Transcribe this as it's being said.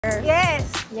her.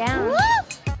 Yes. Yeah. Woo!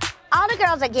 All the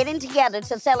girls are getting together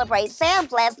to celebrate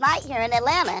Sam's last night here in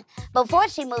Atlanta before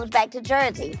she moves back to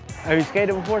Jersey. Have you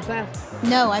skated before, Sam?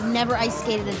 No, I've never ice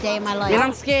skated a day in my life. And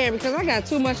I'm scared because I got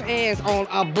too much ass on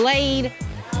a blade.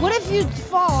 What if you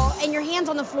fall and your hand's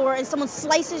on the floor and someone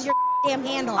slices your damn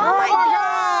hand off? Oh my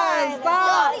God!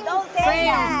 Stop! Don't say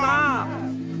that.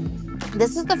 Sam, stop!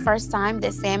 This is the first time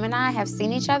that Sam and I have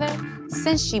seen each other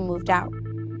since she moved out.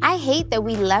 I hate that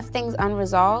we left things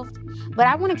unresolved, but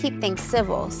I want to keep things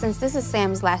civil since this is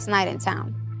Sam's last night in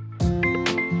town.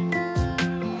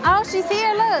 Oh, she's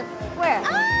here, look. Where? Oh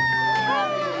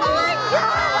my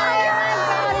God! Oh my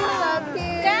God, he's so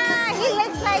cute. God, he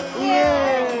looks like you.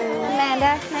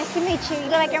 Amanda, nice to meet you. You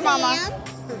look like your mama.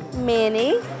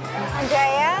 Minnie.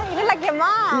 Andrea, you look like your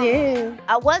mom. Yeah.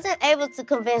 I wasn't able to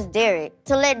convince Derek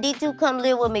to let D2 come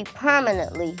live with me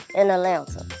permanently in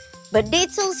Atlanta. But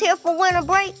D2's here for winter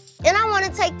break, and I want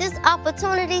to take this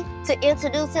opportunity to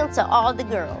introduce him to all the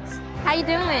girls. How you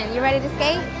doing? You ready to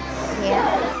skate?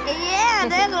 Yeah. Yeah,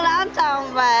 that's what I'm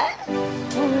talking about.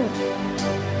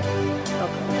 So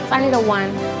I need a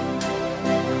 1.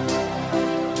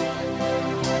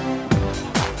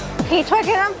 Can you twerk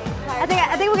at him? I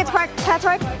think we can twerk. Can I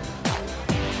twerk?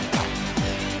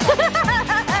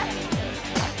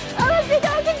 I don't think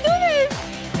I can do this.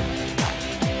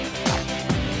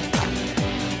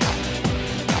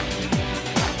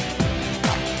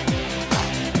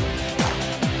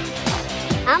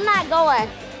 I'm not going.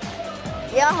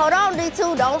 Yeah, hold on,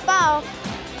 D2, don't fall.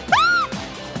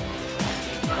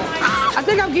 I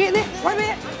think I'm getting it. Wait a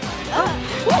minute.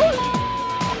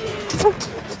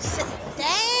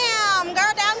 Damn,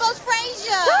 girl, down goes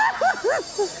Frazier.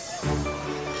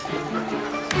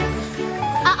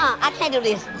 I can't do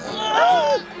this.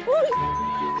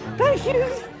 Thank you.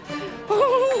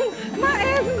 My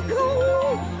ass is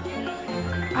cold.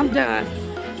 I'm done.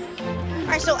 All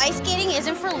right, so ice skating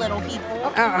isn't for little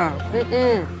people.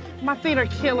 My feet are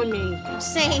killing me.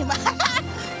 Same.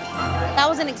 That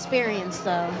was an experience,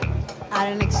 though. I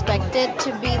didn't expect it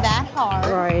to be that hard.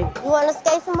 Right. You want to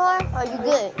skate some more, or are you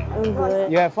good? I'm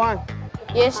good. You had fun?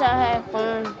 Yes, I had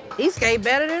fun. He skate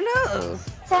better than us.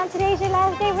 Sam, today's your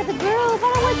last day with the girls.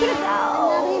 I don't want you to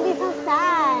go. I'm gonna be so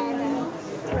sad.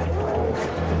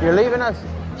 You're leaving us?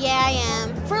 Yeah, I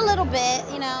am. For a little bit,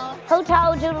 you know. Who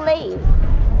told you to leave?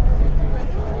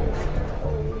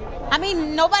 I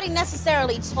mean, nobody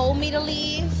necessarily told me to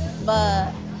leave,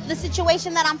 but the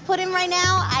situation that I'm put in right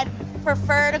now, I'd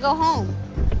prefer to go home.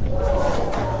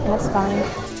 That's fine.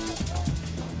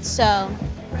 So,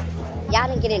 Y'all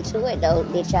didn't get into it though,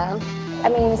 did y'all? I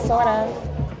mean, sort of.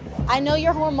 I know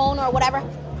you're hormonal or whatever,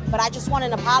 but I just want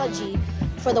an apology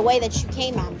for the way that you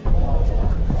came at me.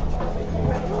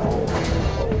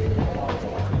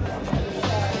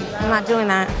 I'm not doing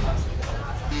that.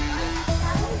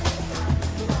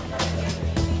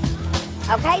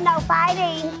 Okay, no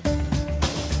fighting.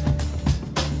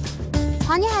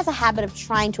 Tanya has a habit of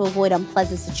trying to avoid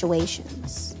unpleasant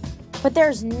situations. But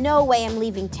there's no way I'm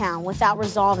leaving town without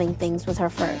resolving things with her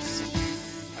first.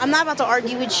 I'm not about to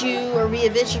argue with you or be a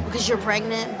bitch because you're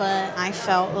pregnant, but I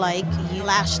felt like you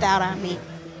lashed out at me.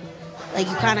 Like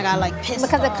you kind of got like pissed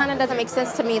Because off. it kind of doesn't make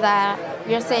sense to me that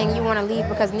you're saying you want to leave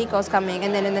because Nico's coming,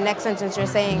 and then in the next sentence you're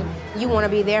saying you want to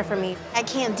be there for me. I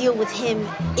can't deal with him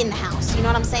in the house, you know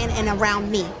what I'm saying, and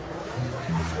around me.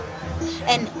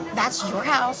 And that's your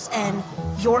house and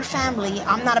your family.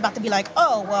 I'm not about to be like,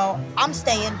 oh, well, I'm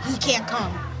staying, he can't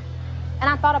come. And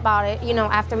I thought about it, you know,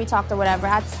 after we talked or whatever.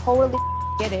 I totally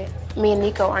get it. Me and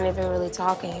Nico aren't even really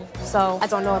talking, so I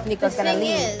don't know if Nico's gonna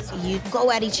leave. The thing is, you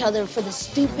go at each other for the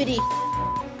stupidity.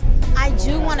 I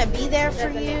do want to be there for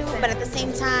you, but at the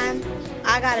same time,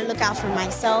 I gotta look out for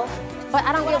myself. But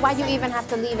I don't get why you even have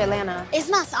to leave Atlanta.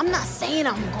 I'm not saying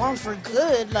I'm gone for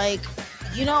good. Like,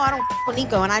 you know, I don't with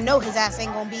Nico, and I know his ass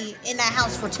ain't gonna be in that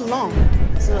house for too long.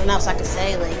 There's nothing else I can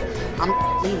say. Like, I'm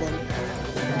leaving.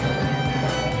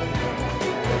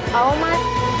 Oh my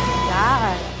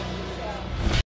God.